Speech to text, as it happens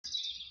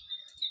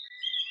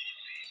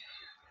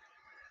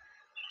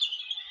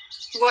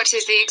What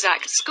is the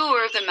exact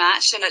score of the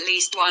match and at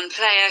least one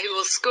player who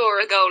will score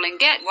a goal and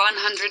get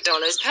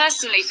 $100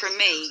 personally from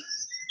me?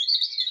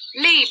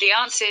 Leave the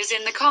answers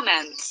in the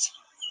comments.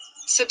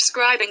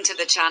 Subscribing to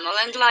the channel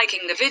and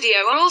liking the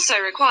video are also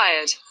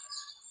required.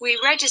 We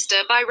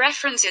register by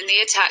reference in the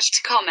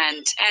attached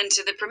comment.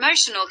 Enter the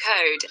promotional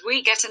code.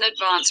 We get an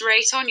advance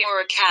rate on your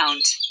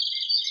account.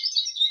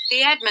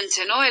 The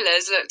Edmonton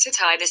Oilers look to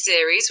tie the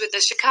series with the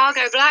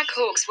Chicago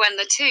Blackhawks when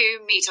the two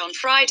meet on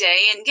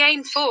Friday in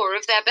Game 4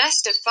 of their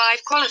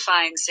best-of-5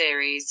 qualifying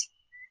series.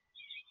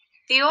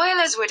 The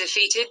Oilers were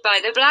defeated by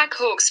the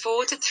Blackhawks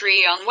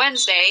 4-3 on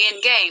Wednesday in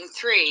Game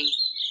 3.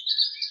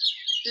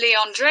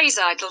 Leon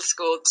Draisaitl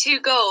scored 2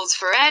 goals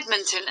for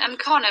Edmonton and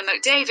Connor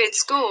McDavid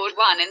scored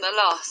 1 in the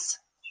loss.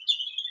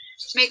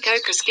 Mikko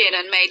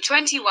Koskinen made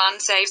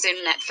 21 saves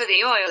in net for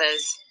the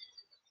Oilers.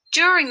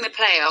 During the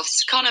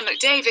playoffs, Connor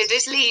McDavid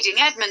is leading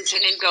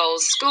Edmonton in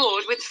goals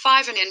scored with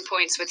 5 and in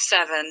points with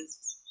 7.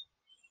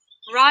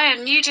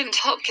 Ryan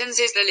Nugent-Hopkins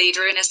is the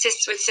leader in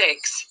assists with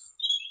 6.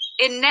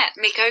 In net,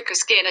 Mikko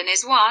Koskinen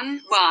is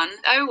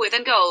 1-1-0 with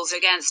a goals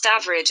against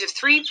average of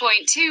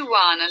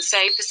 3.21 and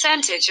save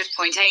percentage of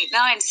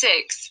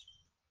 .896.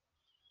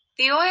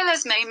 The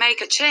Oilers may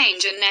make a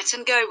change in net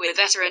and go with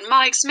veteran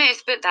Mike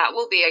Smith, but that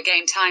will be a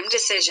game-time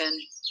decision.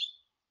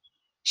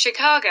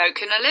 Chicago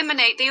can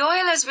eliminate the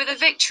Oilers with a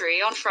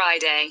victory on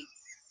Friday.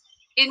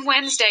 In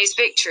Wednesday's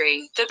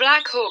victory, the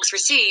Blackhawks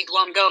received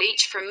 1 goal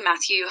each from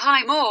Matthew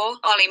Highmore,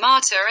 Olli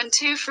Marta and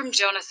 2 from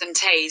Jonathan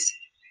Toews.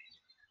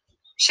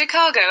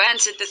 Chicago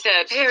entered the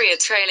third period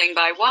trailing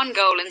by 1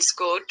 goal and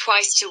scored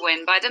twice to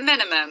win by the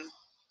minimum.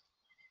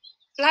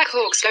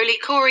 Blackhawks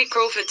goalie Corey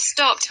Crawford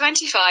stopped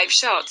 25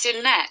 shots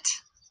in net.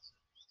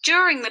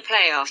 During the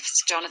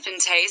playoffs, Jonathan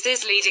Toews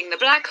is leading the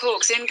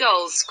Blackhawks in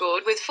goals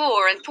scored with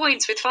 4 and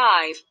points with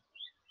 5.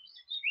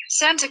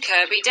 Center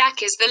Kirby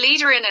Dach is the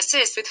leader in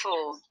assists with 4.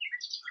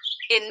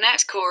 In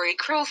net, Corey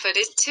Crawford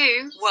is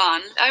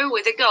 2-1-0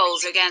 with a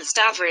goals against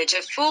average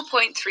of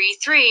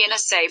 4.33 and a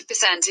save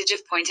percentage of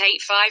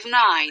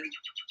 .859.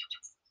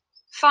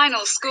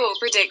 Final score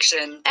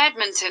prediction: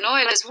 Edmonton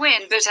Oilers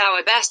win, but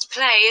our best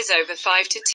play is over 5-2.